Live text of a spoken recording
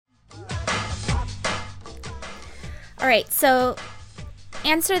All right, so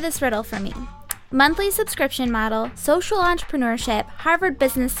answer this riddle for me. Monthly subscription model, social entrepreneurship, Harvard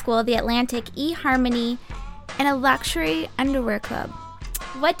Business School, The Atlantic, eHarmony, and a luxury underwear club.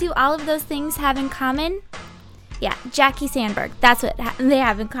 What do all of those things have in common? Yeah, Jackie Sandberg. That's what they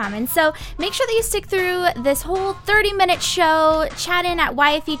have in common. So make sure that you stick through this whole 30-minute show. Chat in at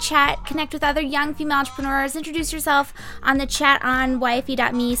YFE Chat. Connect with other young female entrepreneurs. Introduce yourself on the chat on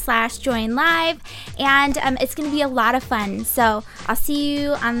yfe.me/join live. And it's going to be a lot of fun. So I'll see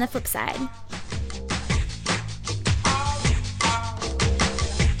you on the flip side.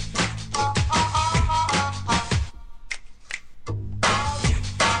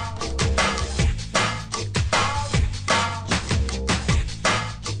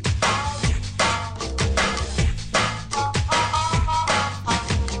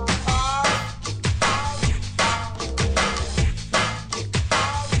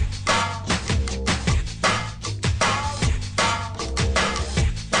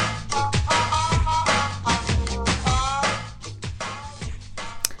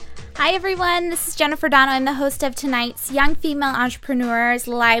 Hi everyone, this is Jennifer Dono. I'm the host of tonight's Young Female Entrepreneurs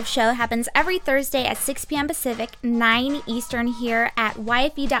live show. It happens every Thursday at 6 p.m. Pacific, 9 Eastern here at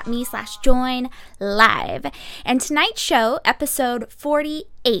yfe.me/join live. And tonight's show, episode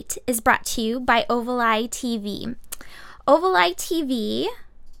 48, is brought to you by Oval Eye TV. Oval Eye TV...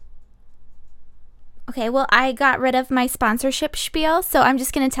 Okay, well, I got rid of my sponsorship spiel, so I'm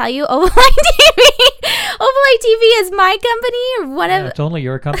just going to tell you, Oval Eye TV. Oval Eye TV is my company. It's only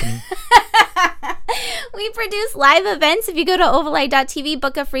your company. We produce live events. If you go to ovaleye.tv,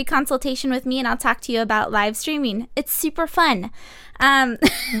 book a free consultation with me, and I'll talk to you about live streaming. It's super fun. I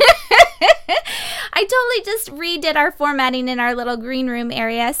totally just redid our formatting in our little green room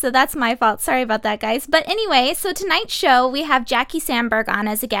area, so that's my fault. Sorry about that, guys. But anyway, so tonight's show, we have Jackie Sandberg on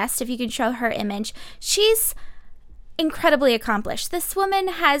as a guest, if you can show her image. She's incredibly accomplished. This woman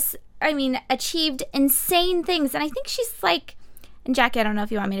has, achieved insane things, and I think she's like, and Jackie, I don't know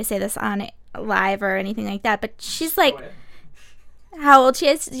if you want me to say this on live or anything like that, but she's like, how old she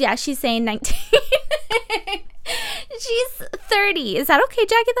is? Yeah, she's saying 19. She's 30. Is that okay,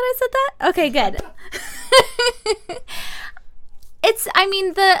 Jackie, that I said that? Okay, good.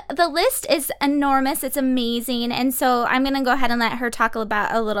 The list is enormous. It's amazing. And so I'm going to go ahead and let her talk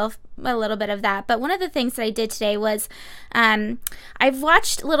about a little bit of that. But one of the things that I did today was I've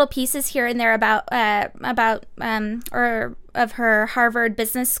watched little pieces here and there about of her Harvard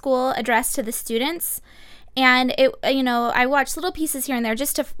Business School address to the students. And I watched little pieces here and there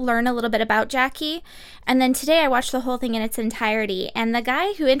just to learn a little bit about Jackie. And then today I watched the whole thing in its entirety. And the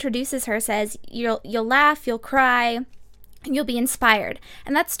guy who introduces her says, you'll laugh, you'll cry, you'll be inspired.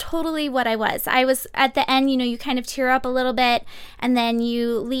 And that's totally what I was. I was at the end, you kind of tear up a little bit, and then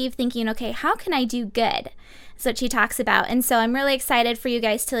you leave thinking, okay, how can I do good? That's what she talks about. And so I'm really excited for you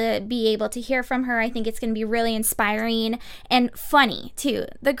guys to be able to hear from her. I think it's going to be really inspiring and funny too.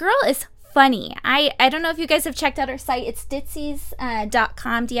 The girl is funny. I don't know if you guys have checked out her site. It's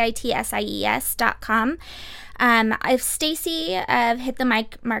ditsies.com, DITSIES.com. I've Stacy of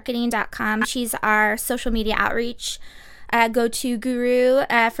hitthemicmarketing.com. She's our social media outreach go-to guru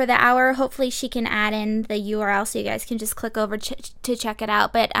for the hour. Hopefully she can add in the URL so you guys can just click over to check it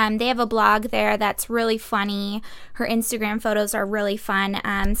out. But they have a blog there that's really funny. Her Instagram photos are really fun.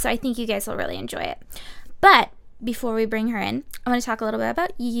 So I think you guys will really enjoy it. But before we bring her in, I want to talk a little bit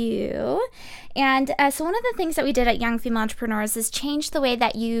about you. And so one of the things that we did at Young Female Entrepreneurs is change the way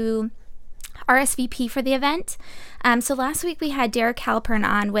that you RSVP for the event. So last week we had Derek Halpern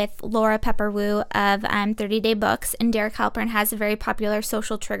on with Laura Pepperwoo of 30 Day Books, and Derek Halpern has a very popular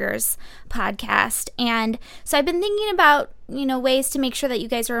Social Triggers podcast. And so I've been thinking about, ways to make sure that you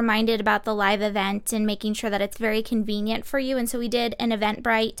guys are reminded about the live event and making sure that it's very convenient for you. And so we did an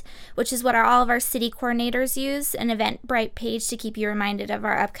Eventbrite, which is what all of our city coordinators use, an Eventbrite page to keep you reminded of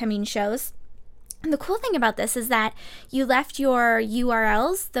our upcoming shows. And the cool thing about this is that you left your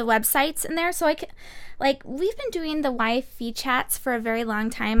URLs, the websites in there. So we've been doing the YFE chats for a very long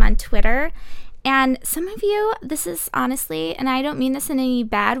time on Twitter. And some of you, this is honestly, and I don't mean this in any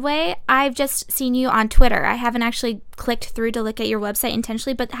bad way, I've just seen you on Twitter. I haven't actually clicked through to look at your website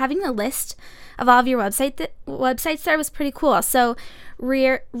intentionally, but having the list of all of your websites there was pretty cool. So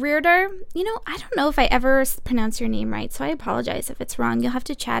Rearder, I don't know if I ever pronounce your name right, so I apologize if it's wrong. You'll have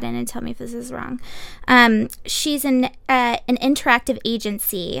to chat in and tell me if this is wrong. She's an interactive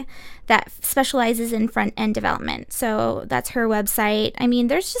agency that specializes in front-end development. So that's her website.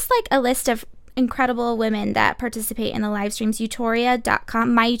 There's just a list of incredible women that participate in the live streams.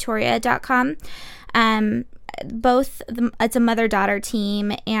 Utoria.com, myutoria.com. it's a mother-daughter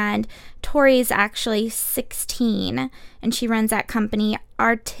team, and Tori's actually 16, and she runs that company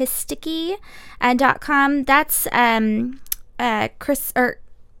artisticky.com. That's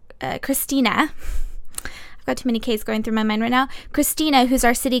Christina. I've got too many K's going through my mind right now. Christina, who's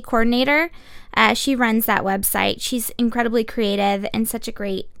our city coordinator, she runs that website. She's incredibly creative and such a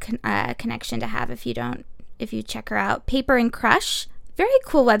great connection to have if you check her out. Paper and Crush, very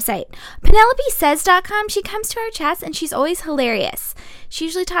cool website. PenelopeSays.com, she comes to our chats and she's always hilarious. She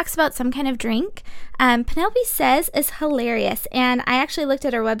usually talks about some kind of drink. Penelope Says is hilarious, and I actually looked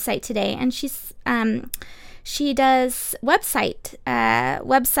at her website today, and she does website,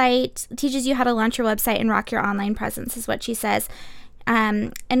 teaches you how to launch your website and rock your online presence is what she says.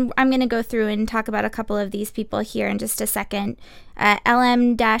 And I'm going to go through and talk about a couple of these people here in just a second.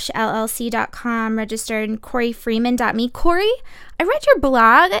 lm-llc.com, registered, and CoreyFreeman.me. Corey, I read your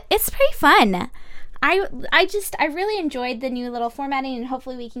blog. It's pretty fun. I really enjoyed the new little formatting, and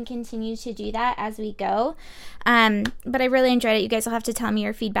hopefully we can continue to do that as we go. But I really enjoyed it. You guys will have to tell me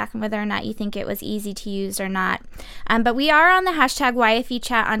your feedback on whether or not you think it was easy to use or not. But we are on the hashtag YFE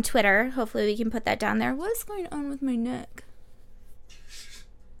chat on Twitter. Hopefully we can put that down there. What is going on with my neck?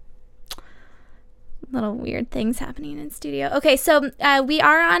 Little weird things happening in studio. Okay, so we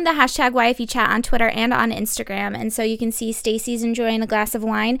are on the hashtag YFE chat on Twitter and on Instagram, and so you can see Stacy's enjoying a glass of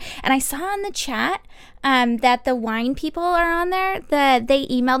wine. And I saw in the chat that the wine people are on there. They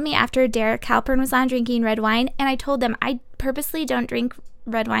emailed me after Derek Halpern was on drinking red wine, and I told them I purposely don't drink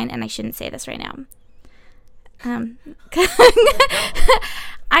red wine, and I shouldn't say this right now. I'm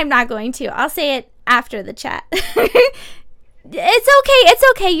not going to. I'll say it after the chat. It's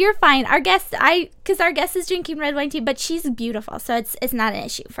okay. You're fine. Our guest is drinking red wine too, but she's beautiful, so it's not an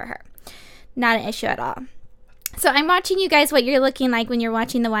issue for her. Not an issue at all. So I'm watching you guys what you're looking like when you're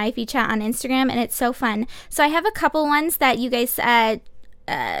watching the YFE chat on Instagram, and it's so fun. So I have a couple ones that you guys brought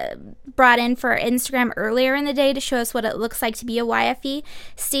in for Instagram earlier in the day to show us what it looks like to be a YFE.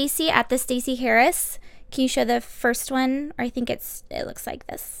 Stacy at the Stacy Harris. Can you show the first one? Or I think it looks like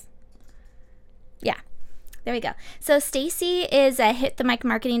this. Yeah. There we go. So Stacy is at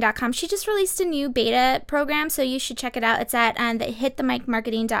hitthemicmarketing.com. She just released a new beta program, so you should check it out. It's at the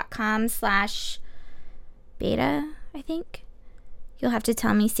hitthemicmarketing.com/beta, I think. You'll have to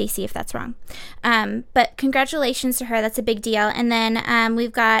tell me, Stacy, if that's wrong. But congratulations to her. That's a big deal. And then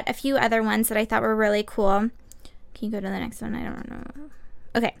we've got a few other ones that I thought were really cool. Can you go to the next one? I don't know.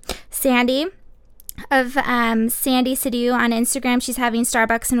 Okay. Sandy of Sandy Sidhu on Instagram. She's having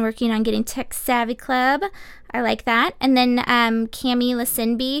Starbucks and working on getting Tech Savvy Club. I like that. And then Cami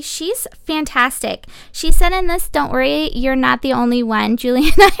Lasinby, she's fantastic. She said in this, don't worry, you're not the only one. Julie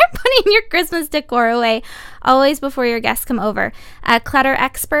and I are putting your Christmas decor away always before your guests come over. Clutter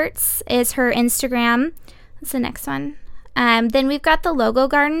Experts is her Instagram. What's the next one? Then we've got the Logo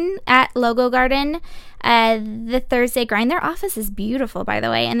Garden at Logo Garden. The Thursday Grind. Their office is beautiful, by the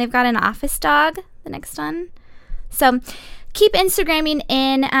way, and they've got an office dog. The next one. So keep Instagramming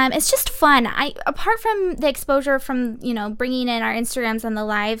in. It's just fun. Apart from the exposure from, bringing in our Instagrams on the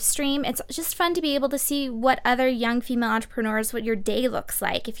live stream, it's just fun to be able to see what other young female entrepreneurs, what your day looks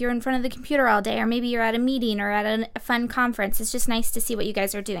like. If you're in front of the computer all day, or maybe you're at a meeting or at a fun conference, it's just nice to see what you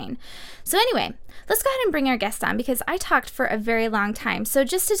guys are doing. So anyway, let's go ahead and bring our guest on, because I talked for a very long time. So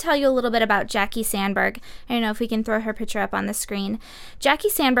just to tell you a little bit about Jackie Sandberg, I don't know if we can throw her picture up on the screen. Jackie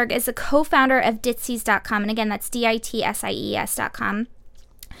Sandberg is a co-founder of Ditsies.com, and again, that's DITSIES.com,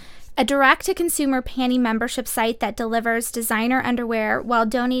 a direct-to-consumer panty membership site that delivers designer underwear while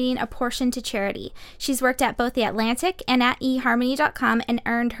donating a portion to charity. She's worked at both The Atlantic and at eHarmony.com and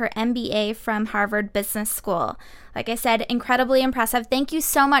earned her MBA from Harvard Business School. Like I said, incredibly impressive. Thank you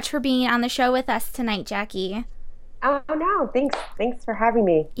so much for being on the show with us tonight, Jackie. Oh, no. Thanks for having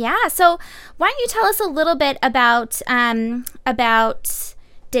me. Yeah. So why don't you tell us a little bit about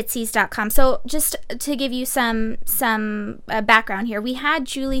Ditsies.com. So just to give you some background here, we had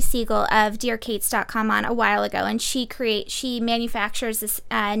Julie Siegel of DearKates.com on a while ago, and she manufactures this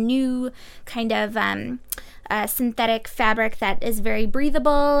new kind of synthetic fabric that is very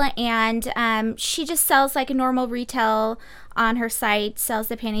breathable, and she just sells like a normal retail on her site, sells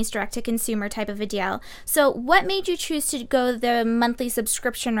the panties direct to consumer type of a deal. So what made you choose to go the monthly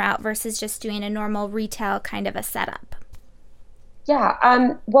subscription route versus just doing a normal retail kind of a setup? Yeah,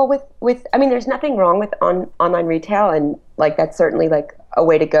 well, there's nothing wrong with online retail, and like that's certainly like a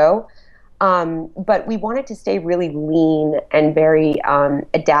way to go. But we wanted to stay really lean and very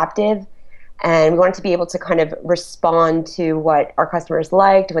adaptive, and we wanted to be able to kind of respond to what our customers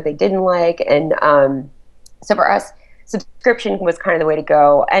liked, what they didn't like, and so for us, subscription was kind of the way to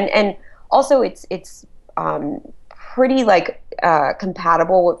go. And also, it's pretty like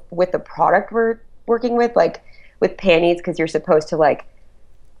compatible with the product we're working with, like with panties, because you're supposed to like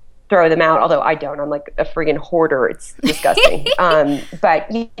throw them out. Although I don't, I'm like a friggin' hoarder. It's disgusting.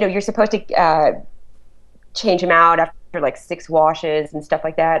 But you know, you're supposed to change them out after like 6 washes and stuff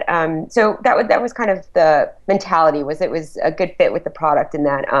like that. So that was kind of the mentality, was it was a good fit with the product, in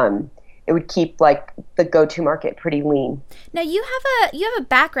that it would keep like the go-to market pretty lean. Now you have a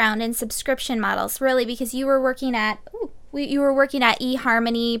background in subscription models, really, because you were working at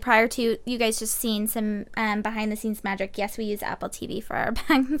eHarmony prior to you guys just seeing some behind the scenes magic. Yes, we use Apple TV for our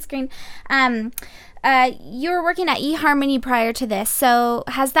behind the screen. You were working at eHarmony prior to this, so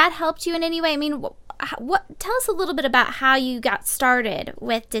has that helped you in any way? I mean, what tell us a little bit about how you got started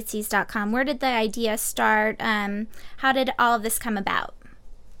with Ditzies.com. Where did the idea start? How did all of this come about?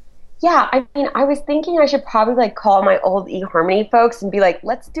 Yeah, I mean, I was thinking I should probably like call my old eHarmony folks and be like,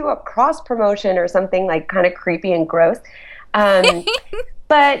 let's do a cross promotion or something like kind of creepy and gross.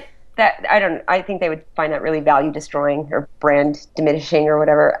 But I think they would find that really value destroying or brand diminishing or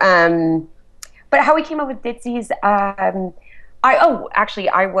whatever. But how we came up with Ditzies, I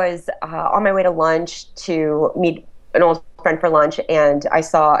was on my way to lunch to meet an old friend for lunch, and I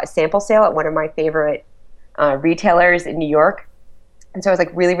saw a sample sale at one of my favorite retailers in New York. And so I was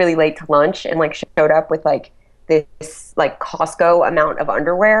like really, really late to lunch, and like showed up with like this like Costco amount of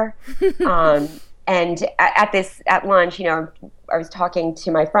underwear. And at lunch, you know, I was talking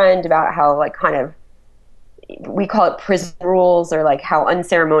to my friend about how like kind of, we call it prison rules, or like how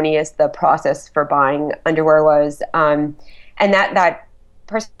unceremonious the process for buying underwear was. And that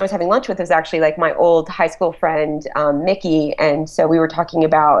person I was having lunch with was actually like my old high school friend, Mickey. And so we were talking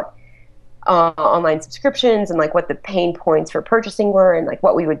about online subscriptions and like what the pain points for purchasing were, and like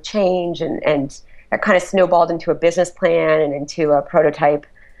what we would change, and that kind of snowballed into a business plan and into a prototype.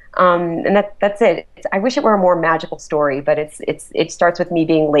 And that's it. I wish it were a more magical story, but it starts with me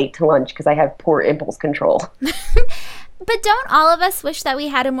being late to lunch because I have poor impulse control. But don't all of us wish that we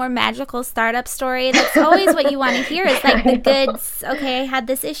had a more magical startup story? That's always what you want to hear, is like the goods. Okay, I had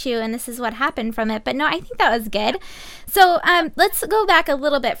this issue and this is what happened from it. But no, I think that was good. So let's go back a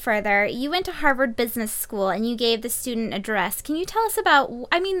little bit further. You went to Harvard Business School and you gave the student address. Can you tell us about,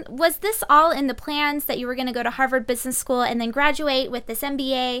 I mean, was this all in the plans that you were going to go to Harvard Business School and then graduate with this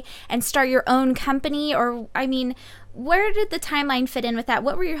MBA and start your own company? Or, I mean, where did the timeline fit in with that?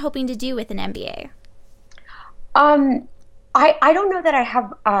 What were you hoping to do with an MBA? I don't know that I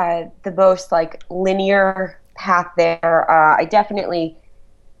have the most like linear path there. I definitely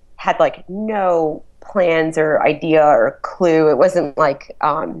had like no plans or idea or clue. It wasn't like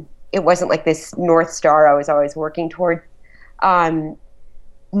this North Star I was always working toward. My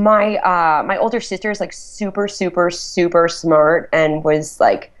older sister is like super, super, super smart and was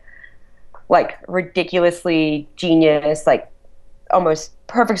like ridiculously genius, like almost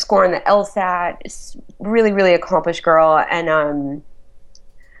perfect score on the LSAT. Really, really accomplished girl. And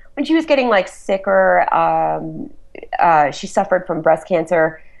when she was getting like sicker, she suffered from breast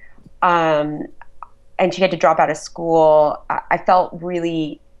cancer, and she had to drop out of school. I felt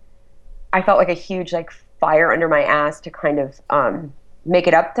like a huge like fire under my ass to kind of make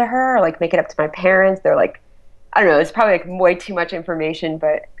it up to her, or like make it up to my parents. They're like, I don't know, it's probably like way too much information,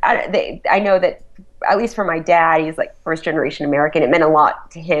 but I know that at least for my dad, he's like first generation American. It meant a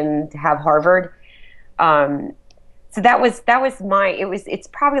lot to him to have Harvard. So it's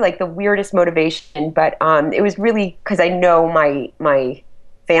probably like the weirdest motivation, but it was really because I know my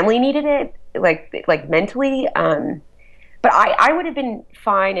family needed it, like mentally. But I would have been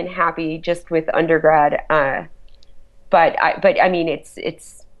fine and happy just with undergrad. But I mean,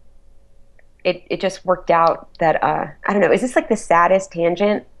 it just worked out that I don't know. Is this like the saddest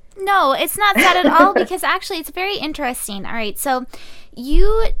tangent? No, it's not sad at all, because actually it's very interesting. All right, so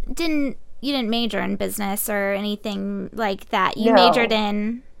you didn't major in business or anything like that. You majored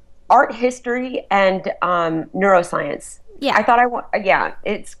in art history and neuroscience. Yeah. I thought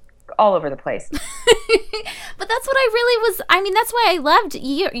it's all over the place. But that's what I really was, I mean, that's why I loved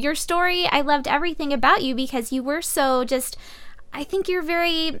your story. I loved everything about you, because you were so just, I think you're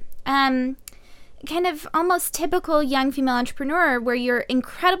very kind of almost typical young female entrepreneur, where you're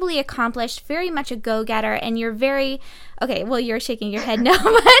incredibly accomplished, very much a go-getter, and you're very, okay, well, you're shaking your head no,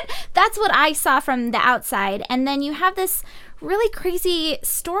 but that's what I saw from the outside. And then you have this really crazy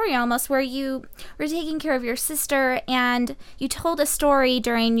story almost where you were taking care of your sister, and you told a story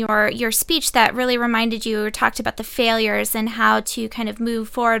during your speech that really reminded you, or talked about the failures and how to kind of move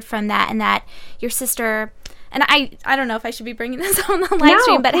forward from that, and that your sister, and I don't know if I should be bringing this on the live No,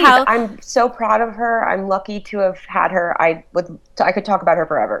 stream, but please. how, I'm so proud of her. I'm lucky to have had her. I could talk about her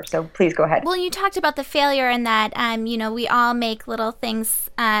forever. So please go ahead. well, you talked about the failure and that, we all make little things.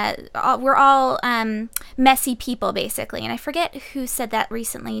 We're all messy people, basically. And I forget who said that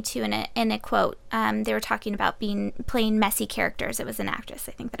recently, too, in a quote. They were talking about playing messy characters. It was an actress,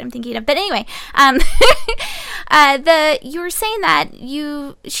 I think, that I'm thinking of. But anyway, you were saying that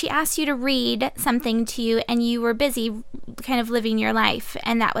she asked you to read something to you, and you were busy kind of living your life,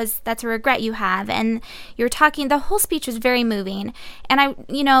 and that's a regret you have. And you're talking, the whole speech was very moving. And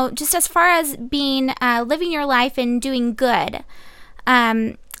just as far as being living your life and doing good,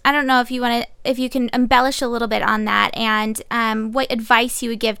 I don't know if you can embellish a little bit on that, and what advice you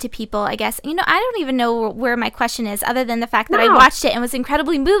would give to people. I guess I don't even know where my question is, other than the fact that I watched it and was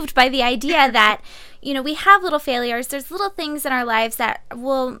incredibly moved by the idea that we have little failures. There's little things in our lives that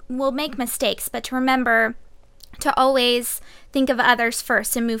will make mistakes, but to remember to always think of others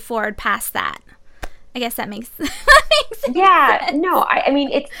first and move forward past that. I guess that makes sense. No, I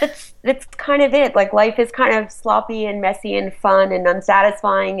mean, it's kind of it. Like, life is kind of sloppy and messy and fun and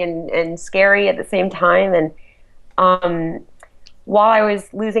unsatisfying and scary at the same time. And while I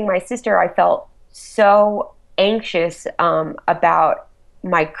was losing my sister, I felt so anxious about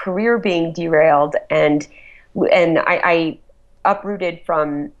my career being derailed, and I uprooted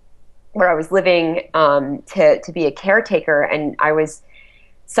from where I was living to be a caretaker, and I was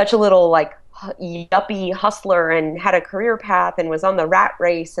such a little like yuppie hustler and had a career path and was on the rat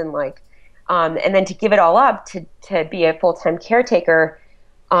race, and and then to give it all up to be a full-time caretaker,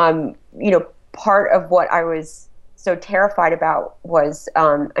 part of what I was so terrified about was,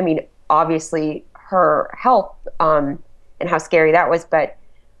 obviously her health, and how scary that was, but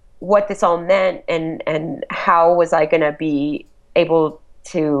what this all meant, and how was I going to be able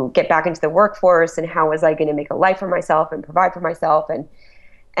to get back into the workforce, and how was I going to make a life for myself and provide for myself, and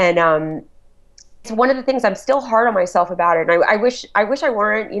it's one of the things I'm still hard on myself about it. And I wish I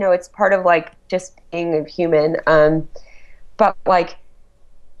weren't, it's part of like just being a human. But like,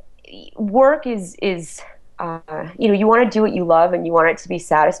 work is you want to do what you love and you want it to be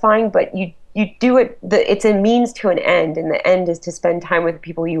satisfying, but you do it, it's a means to an end. And the end is to spend time with the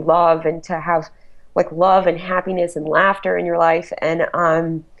people you love and to have like love and happiness and laughter in your life. And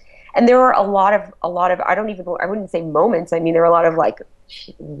there were a lot of, I wouldn't say moments. I mean, there were a lot of like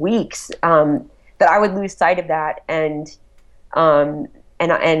weeks, that I would lose sight of that, and I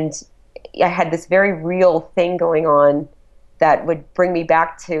had this very real thing going on that would bring me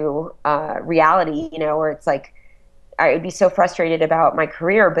back to reality, where it's like I would be so frustrated about my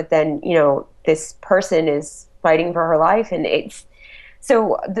career, but then this person is fighting for her life, and it's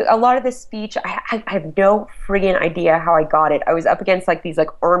so a lot of this speech, I have no friggin' idea how I got it. I was up against like these like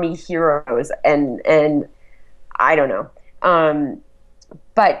army heroes, and I don't know.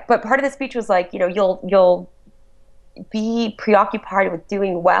 But part of the speech was like, you'll be preoccupied with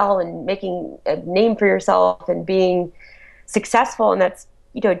doing well and making a name for yourself and being successful, and that's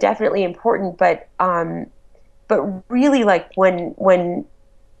definitely important. But really, like when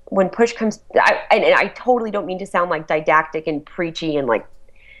push comes, I totally don't mean to sound like didactic and preachy and like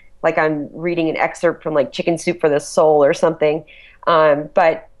I'm reading an excerpt from like Chicken Soup for the Soul or something.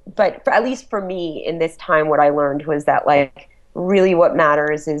 But at least for me in this time, what I learned was that like, really what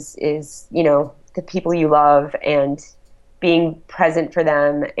matters is the people you love and being present for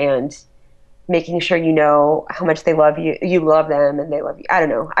them and making sure how much they love you, you love them and they love you. I don't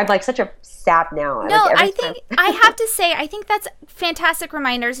know. I'm like such a sap now. No, I think I have to say, I think that's fantastic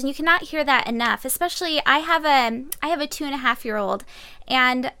reminders, and you cannot hear that enough. Especially, I have a 2.5-year-old,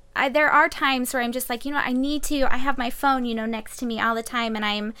 and there are times where I'm just like, I have my phone, next to me all the time, and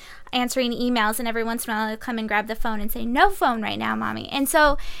I'm answering emails, and every once in a while I'll come and grab the phone and say, no phone right now, Mommy. And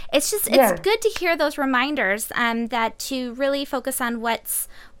so it's good to hear those reminders, that to really focus on what's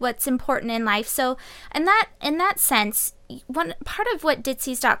important in life. So in that sense, one part of what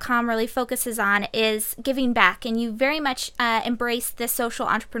Ditzies.com really focuses on is giving back, and you very much embrace the social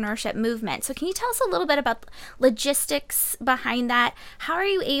entrepreneurship movement. So can you tell us a little bit about logistics behind that? How are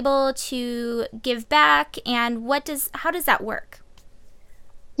you able to give back, and how does that work?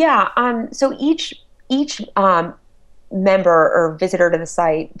 Yeah. So each member or visitor to the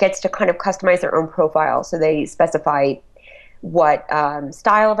site gets to kind of customize their own profile. So they specify what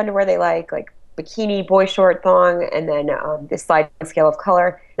style of underwear they like bikini, boy short, thong, and then this sliding scale of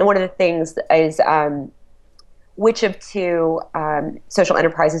color. And one of the things is which of two social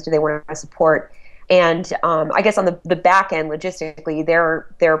enterprises do they want to support. And I guess on the back end, logistically,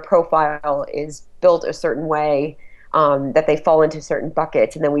 their profile is built a certain way that they fall into certain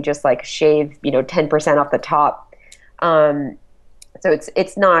buckets, and then we just like shave 10% off the top. So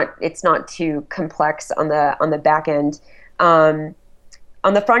it's not too complex on the back end. On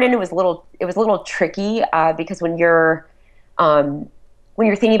the front end, it was a little tricky because when you're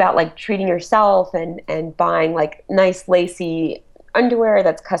thinking about like treating yourself and buying like nice lacy underwear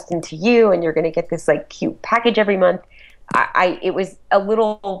that's custom to you, and you're going to get this like cute package every month. It was a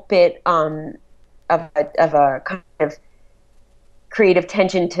little bit of a kind of creative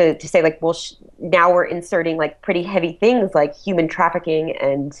tension to say like, well, now we're inserting like pretty heavy things like human trafficking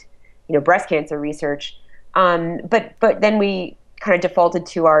and breast cancer research. But then we kind of defaulted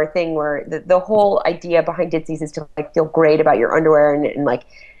to our thing where the whole idea behind Ditsy's is to like feel great about your underwear and like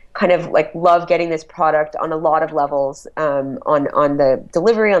kind of like love getting this product on a lot of levels, on the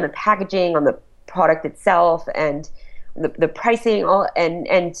delivery, on the packaging, on the product itself, and the pricing, all and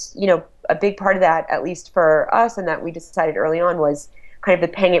a big part of that, at least for us, and that we decided early on, was kind of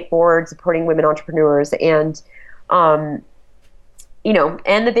the paying it forward, supporting women entrepreneurs, and and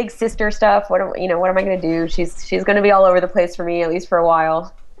the big sister stuff. What am I going to do? She's going to be all over the place for me, at least for a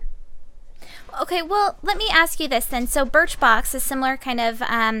while. Okay, well, let me ask you this then. So Birchbox, a similar kind of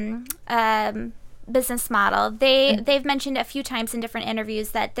business model. They've mentioned a few times in different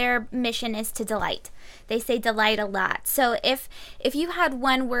interviews that their mission is to delight. They say delight a lot. So if you had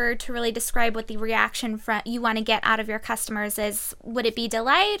one word to really describe what the reaction you want to get out of your customers is, would it be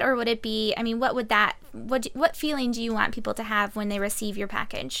delight, or would it be, what feeling do you want people to have when they receive your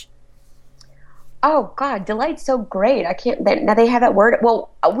package? Oh God, delight's so great. I can't. Now they have that word. Well,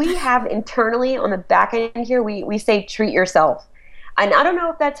 we have internally on the back end here, we say treat yourself, and I don't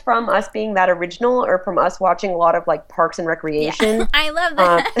know if that's from us being that original or from us watching a lot of like Parks and Recreation. Yeah, I love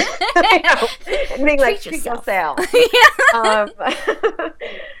that. And being like treat yourself. Yeah.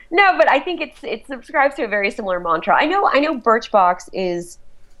 No, but I think it subscribes to a very similar mantra. I know Birchbox is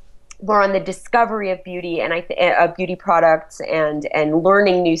more on the discovery of beauty and of beauty products and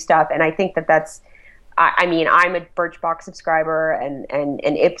learning new stuff, and I think that's. I'm a Birchbox subscriber and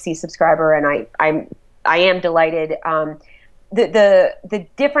Ipsy subscriber, and I am delighted. The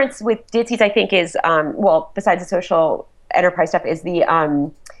difference with Ditsy's, I think, is besides the social enterprise stuff, is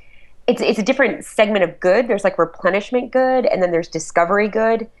it's a different segment of good. There's like replenishment good, and then there's discovery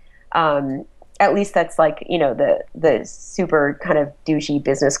good. At least that's like the super kind of douchey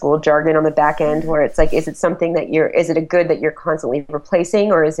business school jargon on the back end, where it's like, is it a good that you're constantly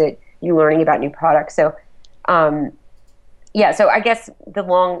replacing, or is it you learning about new products? So, so I guess the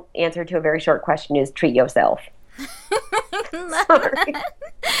long answer to a very short question is treat yourself. Sorry.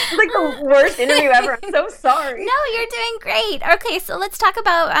 It's like the worst interview ever. I'm so sorry. No, you're doing great. Okay, so let's talk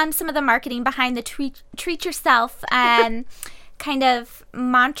about some of the marketing behind the treat yourself kind of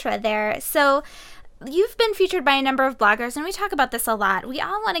mantra there. So you've been featured by a number of bloggers, and we talk about this a lot. We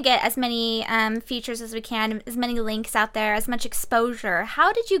all want to get as many features as we can, as many links out there, as much exposure.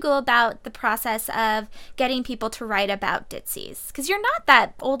 How did you go about the process of getting people to write about Ditsy's? Because you're not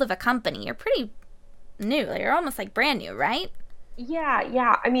that old of a company. You're pretty new. You're almost like brand new, right?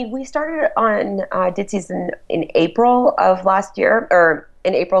 Yeah. We started on Ditsy's in April of last year, or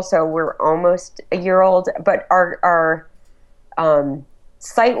in April, so we're almost a year old. But our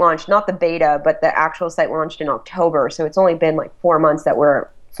site launched, not the beta, but the actual site launched in October. So it's only been like 4 months that we're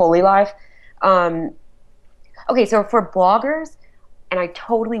fully live. Okay, so for bloggers, and I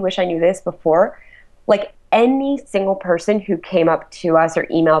totally wish I knew this before, like any single person who came up to us or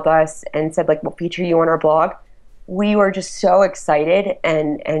emailed us and said like, we'll feature you on our blog, we were just so excited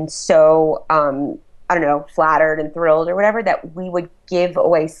and so, flattered and thrilled or whatever, that we would give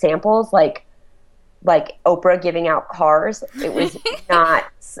away samples like Oprah giving out cars. It was not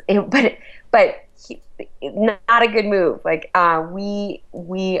a good move. Like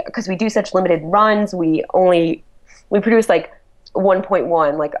because we do such limited runs, we produce like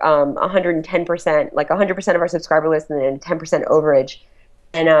 1.1, like 110%, like 100% of our subscriber list, and then 10% overage,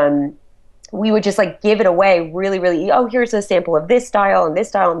 and we would just like give it away really, really. Oh, here's a sample of this style and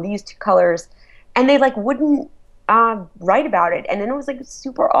these two colors, and they like wouldn't write about it. And then it was like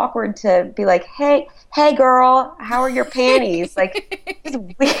super awkward to be like, hey girl, how are your panties? Like, it's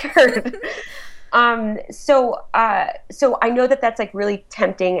weird. So I know that's like really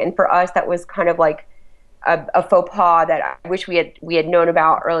tempting, and for us that was kind of like a faux pas that I wish we had known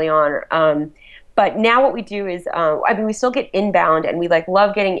about early on. But now what we do is, we still get inbound, and we like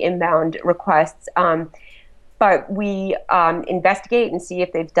love getting inbound requests. but we investigate and see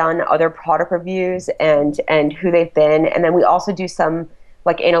if they've done other product reviews and who they've been, and then we also do some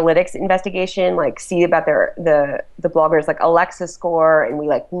like analytics investigation, like see about the bloggers like Alexa score, and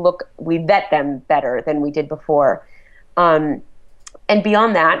we vet them better than we did before. And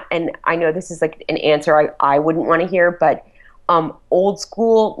beyond that, and I know this is like an answer I wouldn't want to hear, but old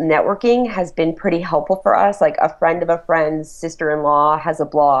school networking has been pretty helpful for us. Like a friend of a friend's sister-in-law has a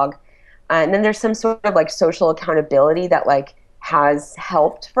blog. And then there's some sort of like social accountability that like has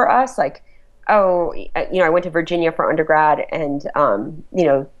helped for us. Like, oh, I went to Virginia for undergrad, and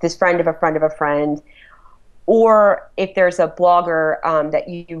this friend of a friend of a friend. Or if there's a blogger that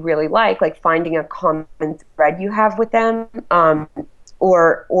you really like finding a common thread you have with them,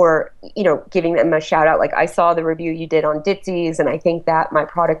 or giving them a shout out. Like, I saw the review you did on Ditsy's, and I think that my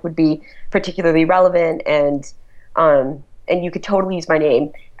product would be particularly relevant, and you could totally use my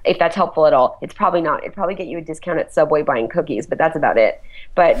name. If that's helpful at all. It's probably not. It'd probably get you a discount at Subway buying cookies, but that's about it.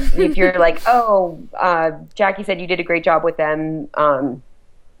 But if you're like, Jackie said you did a great job with them,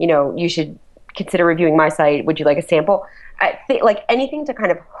 you should consider reviewing my site. Would you like a sample? I think like anything to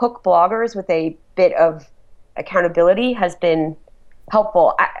kind of hook bloggers with a bit of accountability has been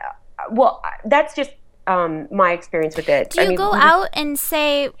helpful. That's just my experience with it. Do you go out and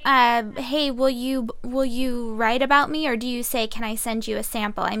say, hey, will you write about me? Or do you say, can I send you a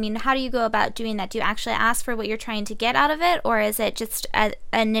sample? I mean, how do you go about doing that? Do you actually ask for what you're trying to get out of it? Or is it just an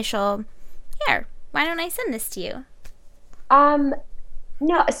initial, here, why don't I send this to you?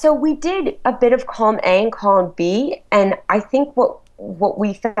 No, so we did a bit of column A and column B. And I think what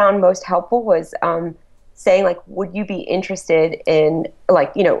we found most helpful was saying, like, would you be interested in,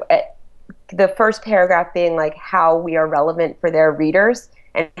 like, the first paragraph being like how we are relevant for their readers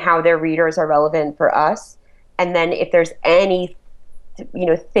and how their readers are relevant for us. And then if there's any,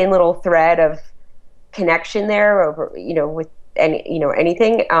 thin little thread of connection there over, with any,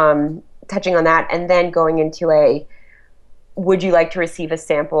 anything, touching on that, and then going into would you like to receive a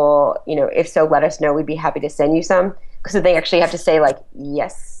sample? If so, let us know. We'd be happy to send you some. Because they actually have to say like,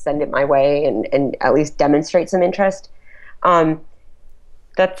 yes, send it my way, and at least demonstrate some interest.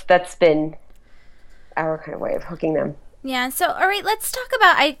 That's been our kind of way of hooking them. Yeah. So, all right, let's talk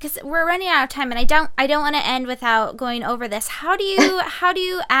about, because we're running out of time, and I don't want to end without going over this. How do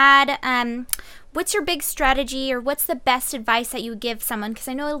you add? What's your big strategy, or what's the best advice that you give someone? Because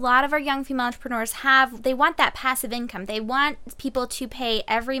I know a lot of our young female entrepreneurs they want that passive income. They want people to pay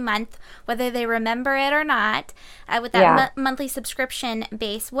every month, whether they remember it or not, with that monthly subscription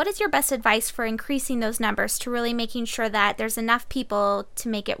base. What is your best advice for increasing those numbers, to really making sure that there's enough people to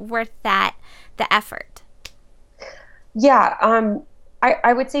make it worth the effort? Yeah,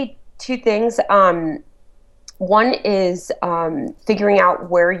 I would say two things. One is figuring out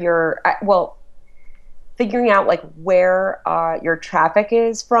figuring out like where your traffic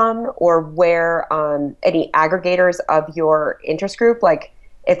is from, or where any aggregators of your interest group. Like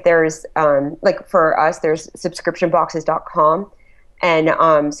if there's like for us, there's subscriptionboxes.com,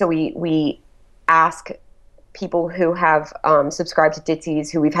 and so we ask people who have subscribed to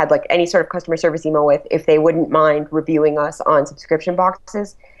Ditsy's, who we've had like any sort of customer service email with, if they wouldn't mind reviewing us on subscription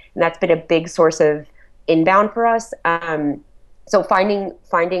boxes, and that's been a big source of inbound for us. So finding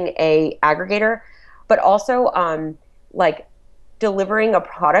a aggregator, but also like delivering a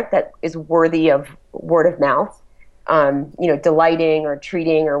product that is worthy of word of mouth, delighting or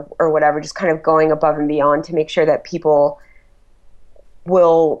treating or whatever, just kind of going above and beyond to make sure that people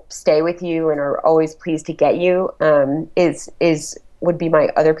will stay with you and are always pleased to get you, would be my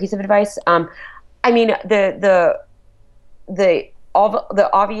other piece of advice. I mean, the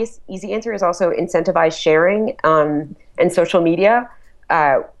obvious easy answer is also incentivize sharing and social media,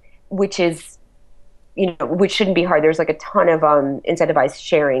 which is, which shouldn't be hard. There's like a ton of incentivized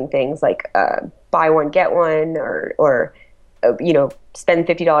sharing things, like buy one get one, or spend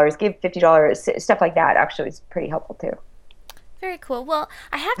 $50, give $50, stuff like that. Actually, is pretty helpful too. Very cool. Well,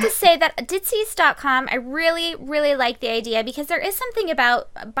 I have to say that Ditsys.com, I really, really like the idea, because there is something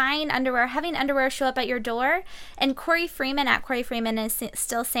about buying underwear, having underwear show up at your door. And Corey Freeman at Corey Freeman is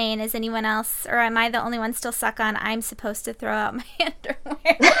still saying, is anyone else, or am I the only one still stuck on, I'm supposed to throw out my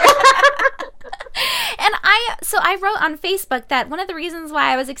underwear? And I wrote on Facebook that one of the reasons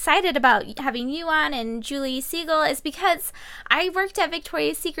why I was excited about having you on and Julie Siegel is because I worked at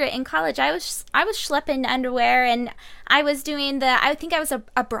Victoria's Secret in college. I was schlepping underwear, and I was doing I think I was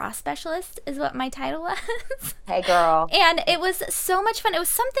a bra specialist is what my title was. Hey girl. And it was so much fun. It was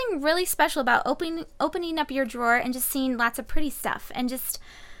something really special about opening up your drawer and just seeing lots of pretty stuff, and just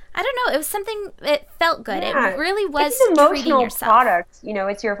I don't know. It was something. It felt good. Yeah, It really was it's an treating emotional yourself. product. You know,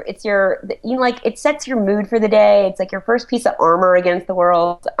 you know, like it sets your mood for the day. It's like your first piece of armor against the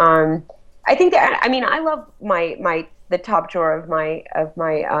world. I think that I mean I love the top drawer of my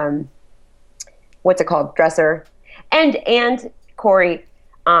what's it called, dresser, and Corey.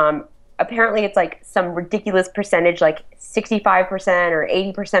 Apparently it's like some ridiculous percentage, like 65% or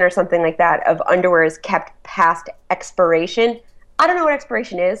 80% or something like that of underwear is kept past expiration. I don't know what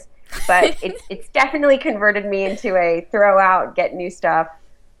expiration is, but it's definitely converted me into a throw out, get new stuff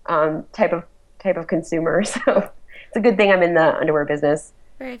type of consumer. So it's a good thing I'm in the underwear business.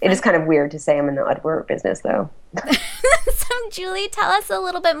 It is kind of weird to say I'm in the underwear business, though. So, Julie, tell us a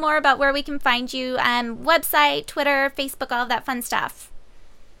little bit more about where we can find you. Website, Twitter, Facebook, all of that fun stuff.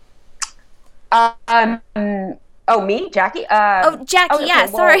 Me, Jackie? Jackie, okay, yeah,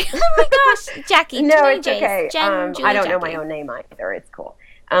 well, sorry. Oh my gosh, Jackie. No, it's okay. Jen, Julie, I don't know Jackie. my own name either. It's cool.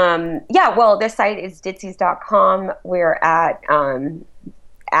 Yeah, well, this site is ditzies.com. We're at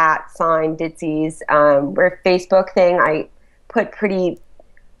sign Ditzies. We're a Facebook thing. I put pretty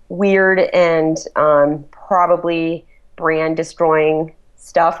weird and probably brand destroying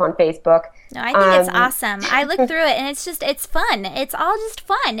stuff on Facebook. No, I think it's awesome. I looked through it and it's fun. It's all just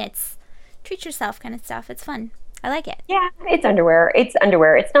fun. It's treat yourself kind of stuff. It's fun. I like it. Yeah, it's underwear. It's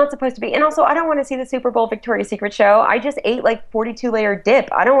underwear. It's not supposed to be. And also, I don't want to see the Super Bowl Victoria's Secret show. I just ate like 42-layer dip.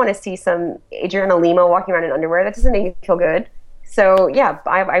 I don't want to see some Adriana Lima walking around in underwear. That doesn't make me feel good. So yeah,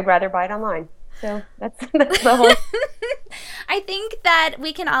 I'd rather buy it online. So that's the whole. I think that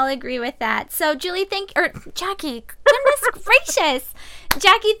we can all agree with that. So Julie, Jackie, goodness gracious.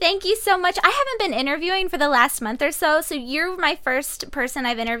 Jackie, thank you so much. I haven't been interviewing for the last month or so you're my first person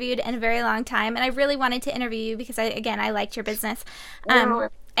I've interviewed in a very long time, and I really wanted to interview you because I liked your business. From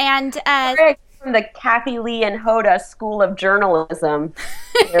the Kathy Lee and Hoda School of Journalism.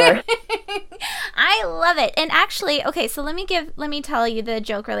 I love it. And actually, okay, so let me tell you the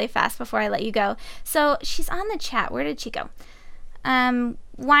joke really fast before I let you go. So she's on the chat. Where did she go?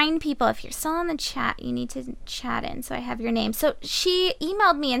 Wine people, if you're still on the chat, you need to chat in so I have your name. So she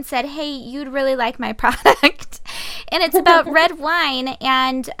emailed me and said, hey, you'd really like my product. And it's about red wine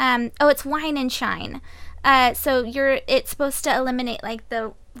and it's Wine and Shine. So it's supposed to eliminate like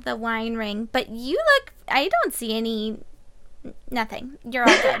the wine ring, but I don't see nothing. You're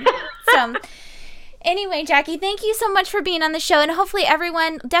all good. So anyway, Jackie, thank you so much for being on the show, and hopefully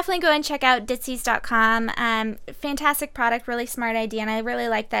everyone definitely go and check out ditzies.com. Fantastic product, really smart idea, and I really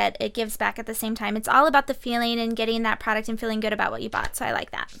like that it gives back at the same time. It's all about the feeling and getting that product and feeling good about what you bought, so I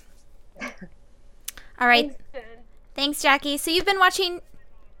like that. All right. Thanks, Jackie. So you've been watching...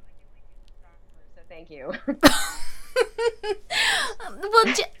 So thank you.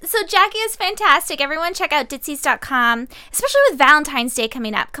 Well, so Jackie is fantastic. Everyone check out ditzies.com, especially with Valentine's Day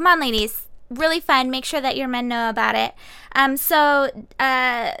coming up. Come on, ladies. Really fun. Make sure that your men know about it.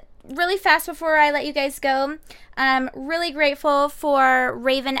 Really fast before I let you guys go, really grateful for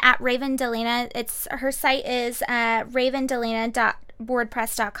Raven at Raven Delina. Her site is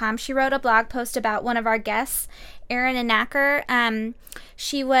ravendelina.wordpress.com. She wrote a blog post about one of our guests, Erin Anacker.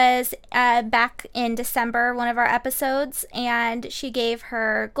 She was back in December, one of our episodes, and she gave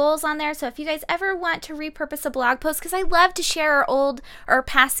her goals on there. So if you guys ever want to repurpose a blog post, because I love to share our old or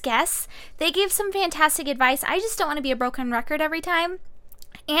past guests, they gave some fantastic advice. I just don't want to be a broken record every time.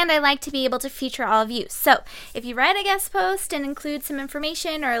 And I like to be able to feature all of you. So if you write a guest post and include some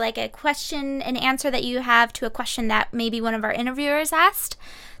information or like a question and answer that you have to a question that maybe one of our interviewers asked,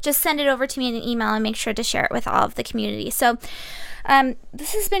 just send it over to me in an email and make sure to share it with all of the community. So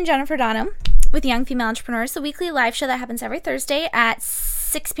this has been Jennifer Dono with Young Female Entrepreneurs, the weekly live show that happens every Thursday at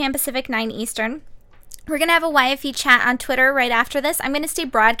 6 p.m. Pacific, 9 Eastern. We're going to have a YFE chat on Twitter right after this. I'm going to stay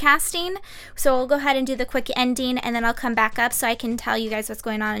broadcasting, so we'll go ahead and do the quick ending, and then I'll come back up so I can tell you guys what's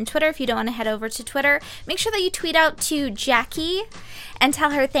going on in Twitter. If you don't want to head over to Twitter, make sure that you tweet out to Jackie and tell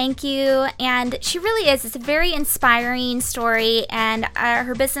her thank you. And she really is. It's a very inspiring story, and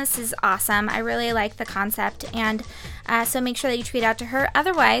her business is awesome. I really like the concept, and so make sure that you tweet out to her.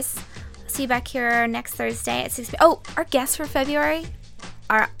 Otherwise, I'll see you back here next Thursday at 6 p.m. Oh, our guests for February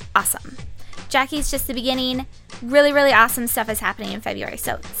are awesome. Jackie's just the beginning. Really, really awesome stuff is happening in February,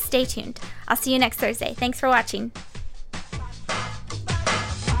 so stay tuned. I'll see you next Thursday. Thanks for watching.